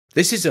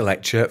This is a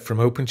lecture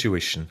from Open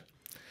Tuition.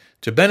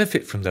 To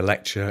benefit from the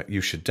lecture, you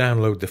should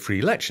download the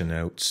free lecture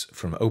notes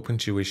from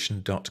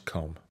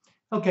opentuition.com.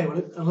 Okay, well,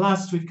 at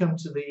last we've come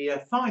to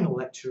the final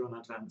lecture on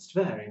advanced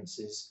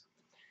variances.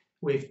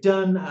 We've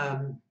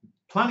done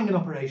planning and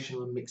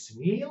operational and mix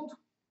and yield,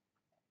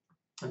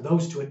 and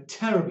those two are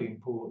terribly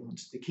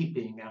important. They keep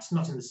being asked,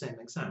 not in the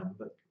same exam,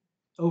 but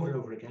over and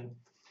over again.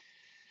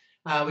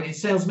 We did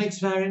sales mix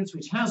variance,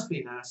 which has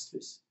been asked, but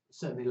it's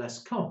certainly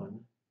less common.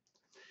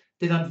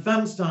 Did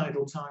advanced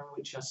idle time,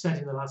 which I said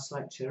in the last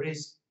lecture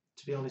is,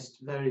 to be honest,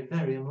 very,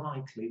 very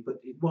unlikely,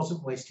 but it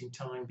wasn't wasting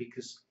time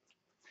because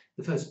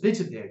the first bit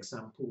of the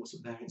example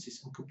wasn't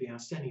variances and could be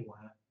asked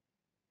anywhere.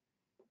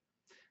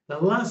 The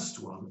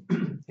last one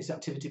is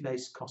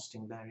activity-based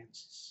costing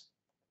variances.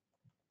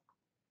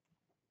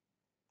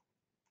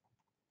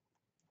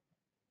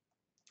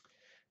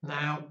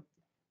 Now,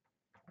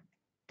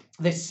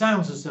 this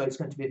sounds as though it's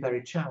going to be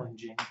very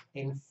challenging.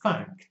 In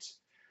fact,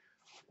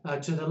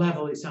 to the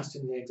level it's asked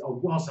in the or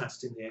was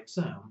asked in the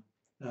exam,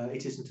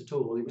 it isn't at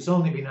all. It was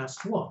only been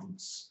asked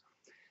once,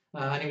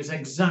 and it was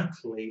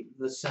exactly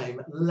the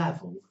same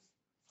level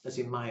as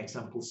in my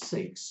example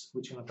 6,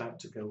 which I'm about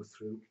to go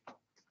through.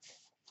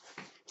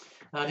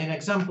 And in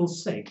example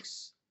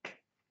 6,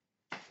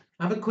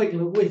 have a quick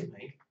look with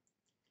me.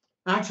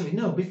 Actually,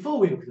 no, before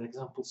we look at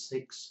example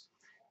 6,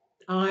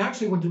 I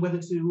actually wondered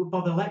whether to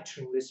bother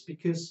lecturing this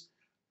because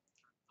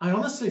I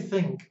honestly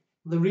think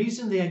the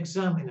reason the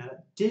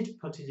examiner did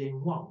put it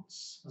in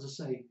once, as I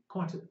say,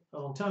 quite a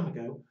long time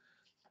ago,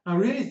 I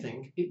really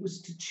think it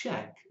was to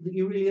check that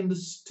you really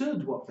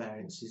understood what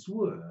variances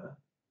were,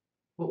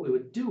 what we were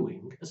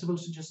doing, as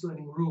opposed to just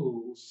learning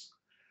rules.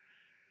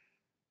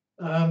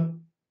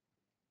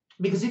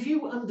 Because if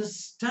you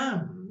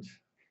understand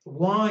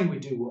why we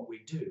do what we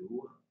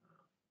do,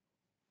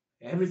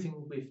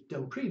 everything we've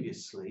done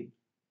previously,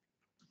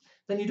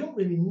 then you don't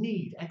really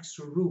need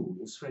extra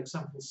rules for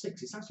example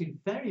 6. It's actually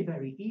very,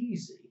 very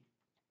easy.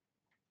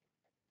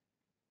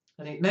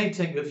 And it may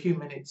take you a few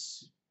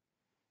minutes,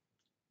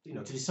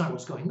 to decide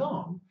what's going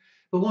on.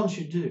 But once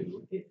you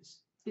do,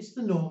 it's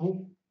the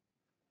normal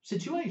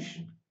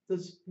situation.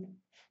 There's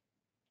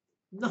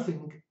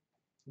nothing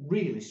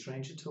really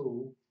strange at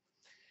all.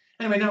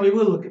 Anyway, now we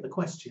will look at the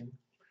question.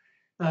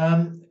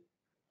 The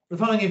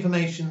following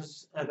information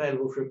is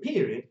available for a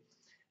period.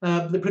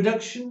 The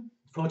production,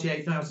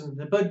 48,000 in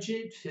the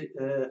budget,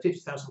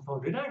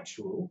 50,400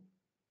 actual.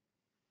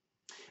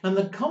 And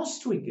the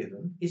cost we're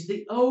given is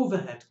the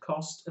overhead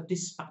cost of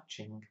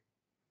dispatching.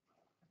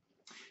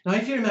 Now,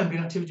 if you remember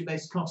in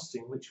activity-based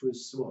costing, which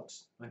was what?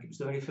 I think it was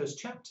the very first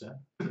chapter.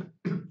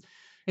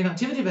 In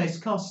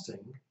activity-based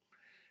costing,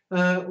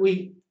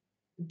 we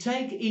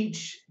take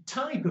each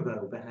type of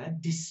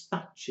overhead,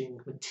 dispatching,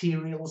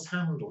 materials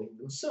handling,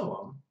 and so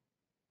on,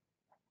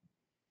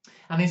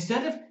 and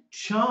instead of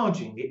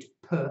charging it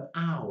per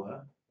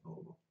hour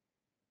or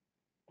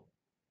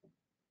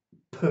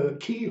per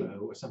kilo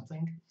or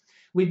something,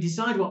 we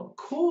decide what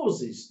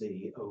causes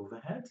the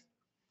overhead.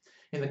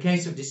 In the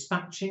case of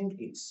dispatching,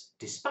 it's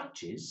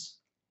dispatches.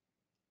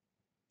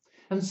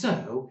 And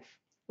so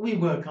we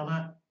work on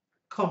a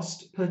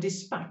cost per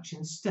dispatch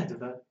instead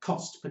of a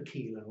cost per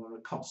kilo or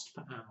a cost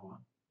per hour.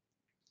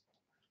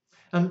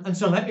 And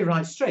so let me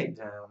write straight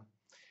down.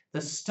 The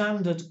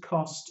standard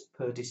cost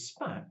per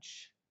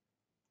dispatch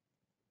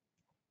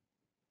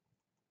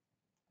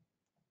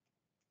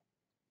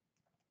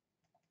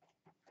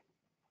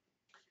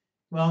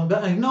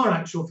but ignore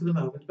actual for the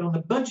moment, but on the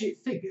budget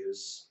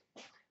figures,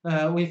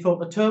 we thought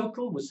the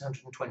total was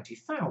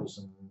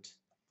 120,000.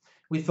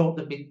 We thought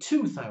there'd be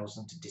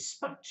 2,000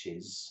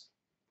 dispatches.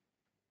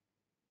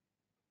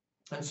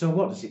 And so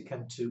what does it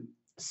come to?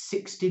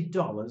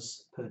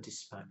 $60 per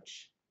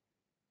dispatch.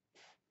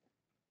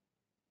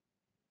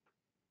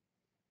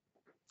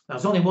 Now,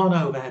 there's only one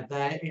overhead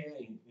there.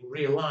 In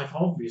real life,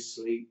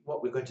 obviously,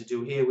 what we're going to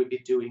do here, we'd be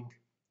doing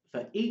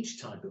for each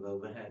type of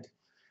overhead.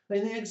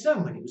 In the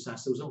exam, when it was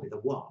asked, there was only the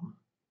one.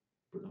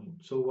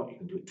 So what, you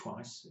can do it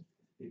twice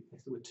if there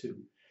were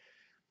two.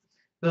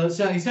 But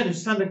so instead of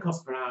standard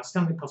cost per hour,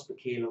 standard cost per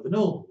kilo, the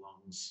normal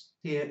ones,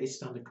 here is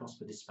standard cost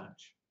per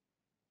dispatch.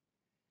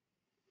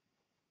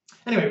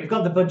 Anyway, we've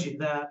got the budget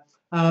there.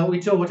 We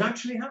told what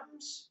actually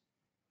happens.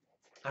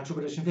 Actual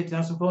production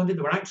 50,400.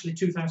 There were actually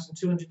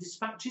 2,200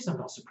 dispatches. I'm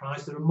not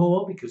surprised there are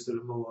more because there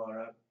are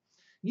more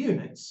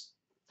units.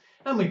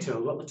 And we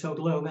told what the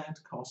total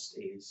overhead cost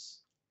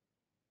is.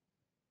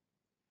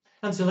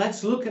 And so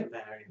let's look at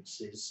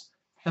variances.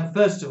 And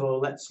first of all,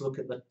 let's look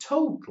at the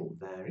total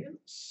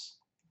variance.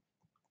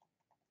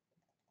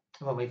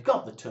 When we've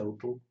got the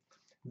total,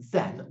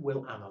 then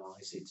we'll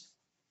analyse it.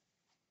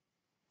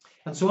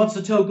 And so what's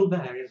the total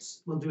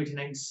variance? We'll do it in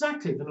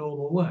exactly the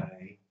normal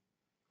way.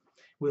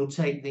 We'll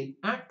take the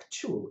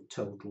actual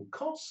total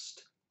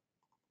cost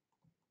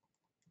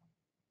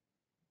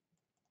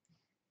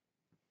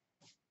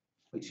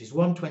which is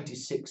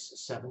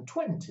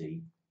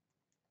 126,720.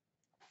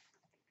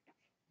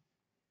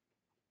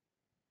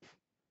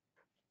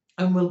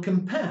 And we'll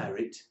compare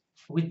it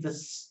with the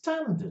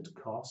standard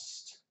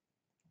cost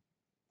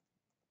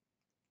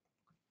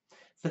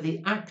for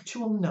the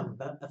actual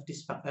number of the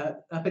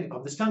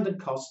standard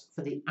cost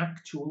for the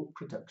actual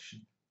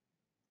production.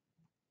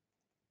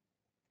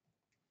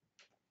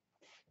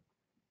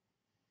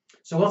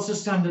 So what's the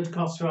standard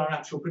cost for our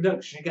actual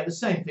production? You get the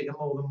same figure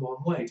more than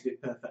one way, to be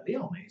perfectly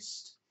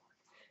honest.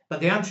 But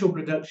the actual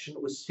production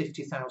was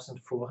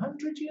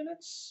 50,400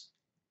 units.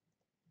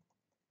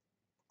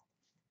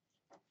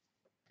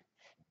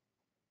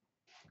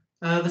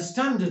 The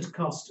standard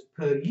cost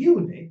per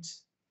unit,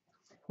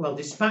 well,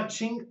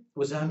 dispatching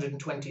was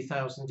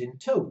 120,000 in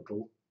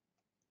total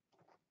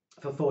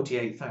for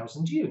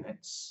 48,000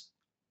 units.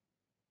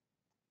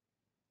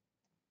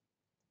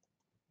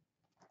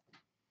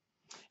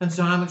 And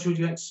so how much would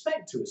you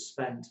expect to have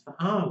spent for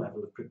our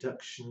level of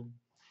production?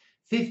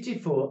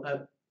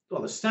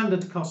 The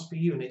standard cost per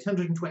unit,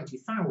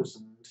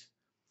 120,000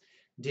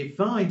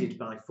 divided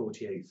by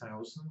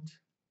 48,000,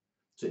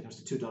 so it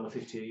comes to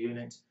 $2.50 a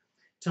unit,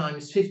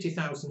 times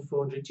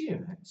 50,400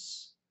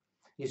 units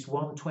is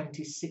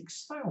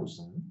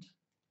 126,000.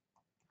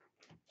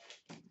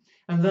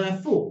 And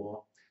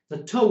therefore,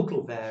 the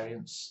total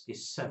variance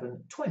is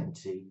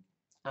 720.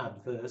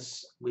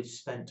 Adverse, we've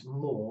spent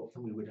more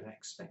than we would have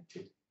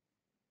expected.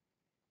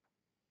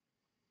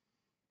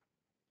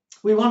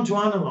 We want to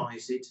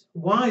analyse it.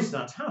 Why has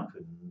that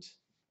happened?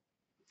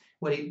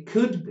 Well, it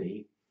could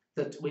be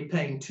that we're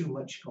paying too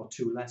much or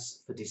too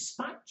less for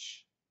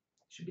dispatch.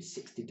 It should be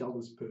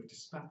 $60 per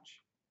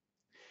dispatch.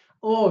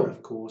 Or,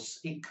 of course,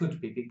 it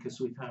could be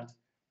because we've had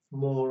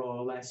more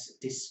or less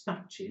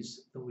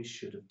dispatches than we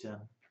should have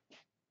done.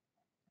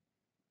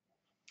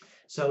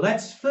 So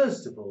let's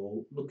first of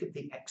all look at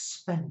the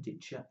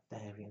expenditure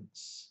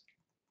variance.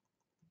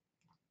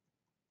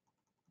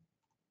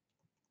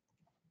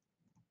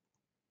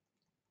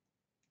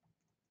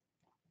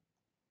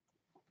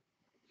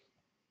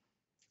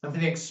 And for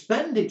the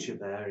expenditure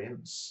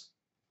variance,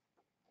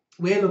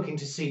 we're looking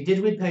to see, did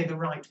we pay the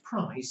right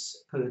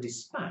price per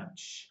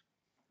dispatch?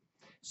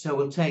 So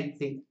we'll take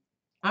the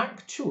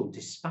actual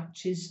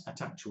dispatches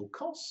at actual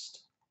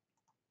cost.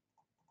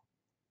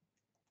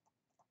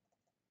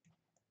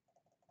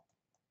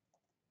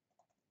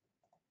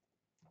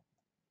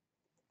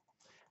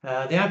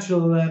 The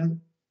actual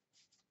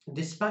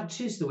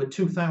dispatches, there were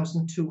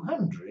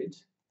 2,200.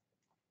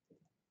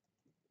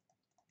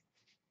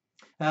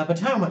 But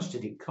how much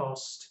did it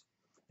cost?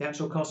 The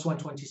actual cost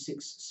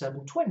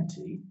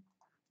 126,720.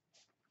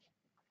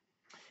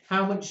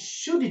 How much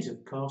should it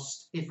have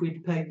cost if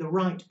we'd paid the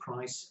right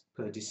price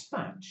per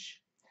dispatch?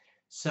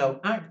 So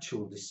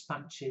actual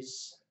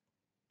dispatches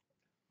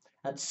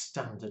at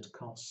standard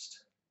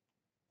cost.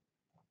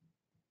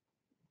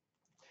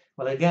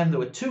 Well, again, there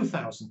were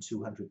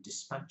 2,200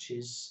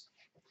 dispatches,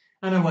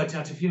 and I worked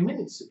out a few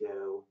minutes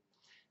ago,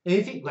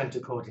 if it went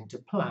according to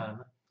plan,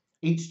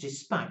 each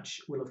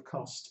dispatch will have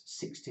cost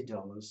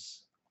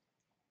 $60.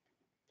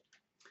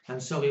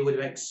 And so we would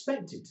have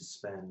expected to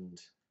spend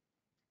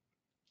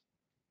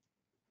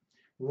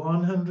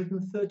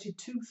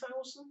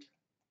 132,000.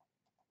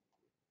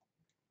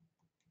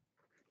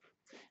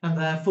 And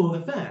therefore the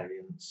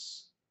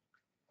variance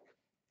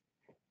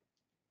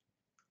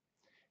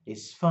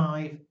is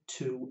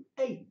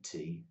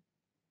 5,280.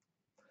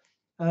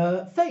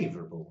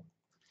 Favourable.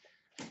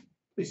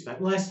 We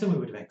spent less than we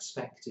would have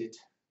expected.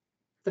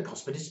 The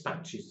cost per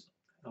dispatches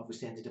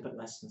obviously ended up at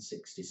less than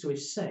 60, so we've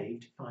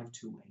saved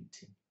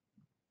 5,280.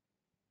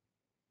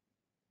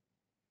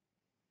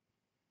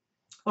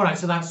 All right,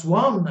 so that's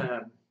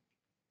one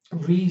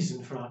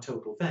reason for our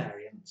total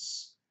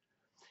variance.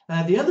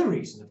 The other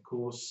reason, of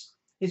course,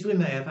 is we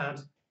may have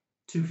had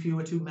too few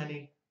or too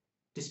many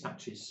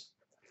dispatches.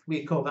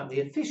 We call that the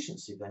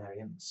efficiency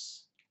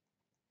variance.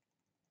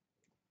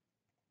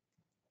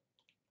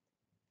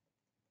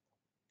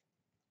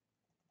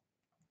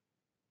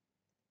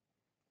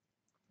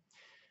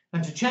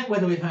 And to check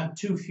whether we've had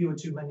too few or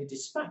too many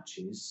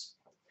dispatches,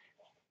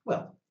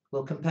 well,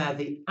 we'll compare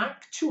the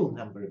actual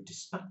number of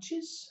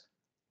dispatches,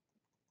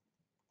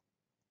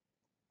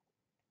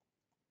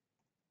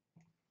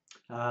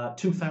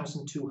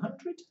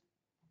 2,200.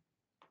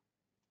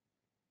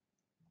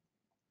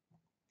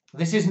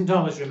 This isn't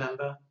dollars,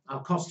 remember.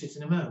 I'll cost it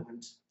in a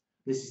moment.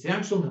 This is the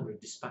actual number of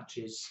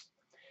dispatches.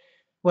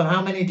 Well,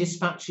 how many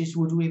dispatches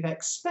would we have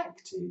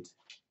expected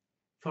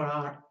for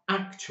our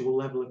actual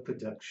level of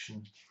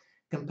production?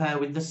 Compare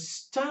with the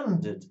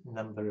standard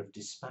number of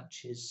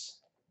dispatches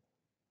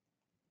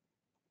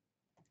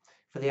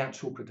for the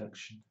actual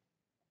production.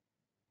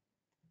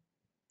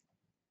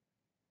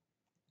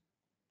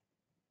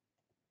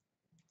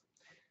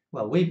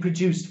 Well, we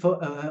produced, for,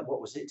 what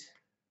was it?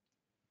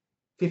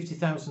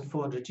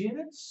 50,400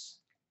 units.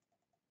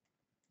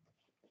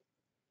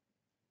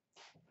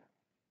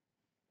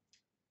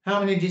 How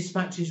many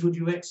dispatches would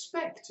you have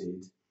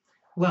expected?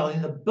 Well,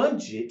 in the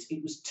budget,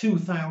 it was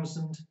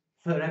 2,000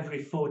 for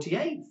every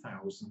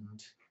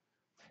 48,000.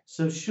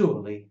 So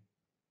surely,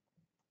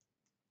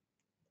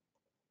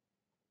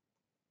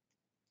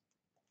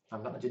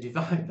 I'm not going to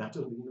divide that,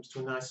 it comes to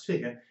a nice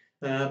figure,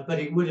 but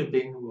it would have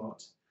been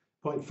what?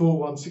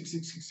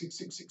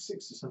 0.41666666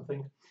 or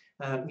something.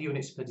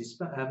 units per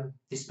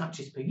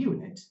dispatches per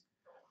unit.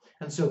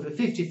 And so for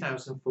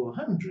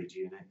 50,400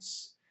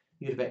 units,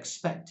 you'd have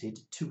expected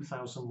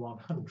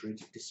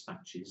 2,100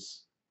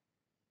 dispatches.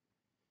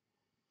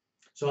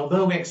 So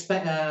although we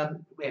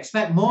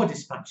expect more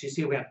dispatches,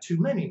 here we had too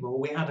many more.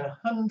 We had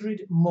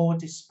 100 more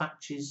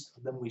dispatches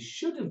than we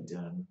should have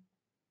done.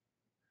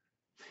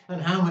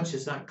 And how much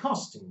is that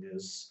costing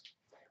us?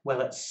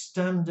 Well, at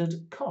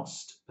standard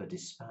cost per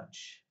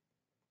dispatch,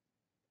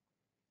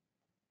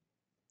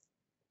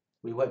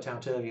 we worked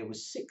out earlier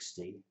was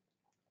 60.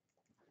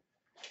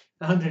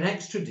 100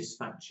 extra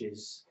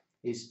dispatches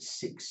is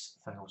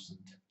 6,000.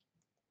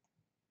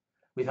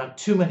 We've had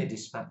too many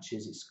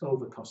dispatches, it's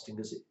overcosting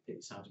us,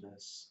 it's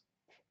adverse.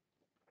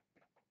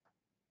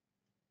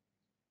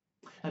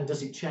 And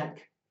does it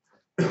check?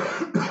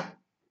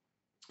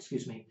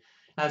 Excuse me.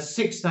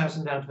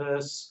 6,000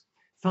 adverse,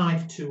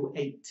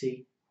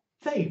 5,280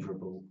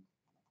 favourable.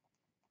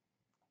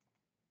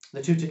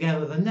 The two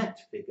together, the net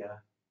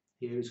figure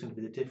here is going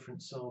to be the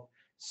difference of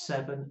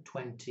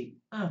 720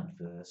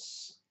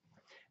 adverse,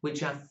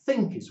 which I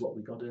think is what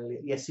we got earlier.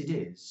 Yes, it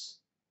is.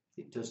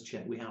 It does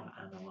check. We have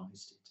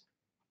analysed it.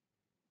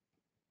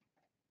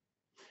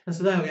 And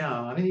so there we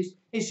are. I mean,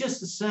 it's just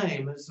the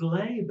same as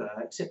labour,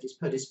 except it's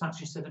per dispatch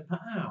instead of per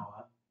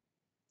hour.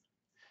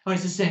 Oh,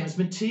 it's the same as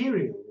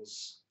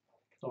materials.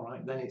 All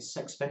right, then it's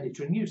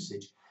expenditure and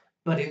usage.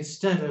 But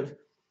instead of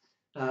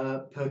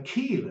per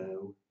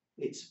kilo,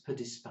 it's per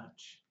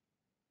dispatch.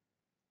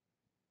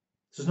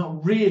 So it's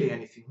not really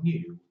anything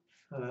new.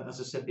 As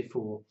I said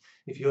before,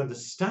 if you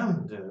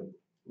understand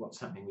what's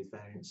happening with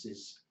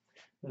variances,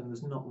 then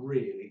there's not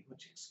really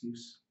much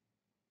excuse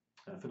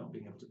for not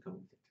being able to cope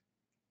with it.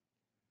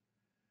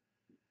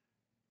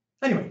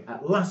 Anyway,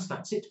 at last,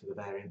 that's it for the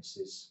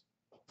variances.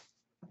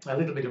 A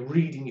little bit of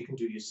reading you can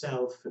do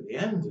yourself at the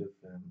end of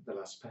the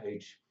last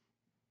page.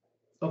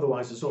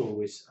 Otherwise, as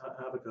always,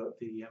 have a go at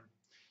the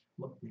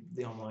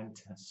online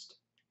test.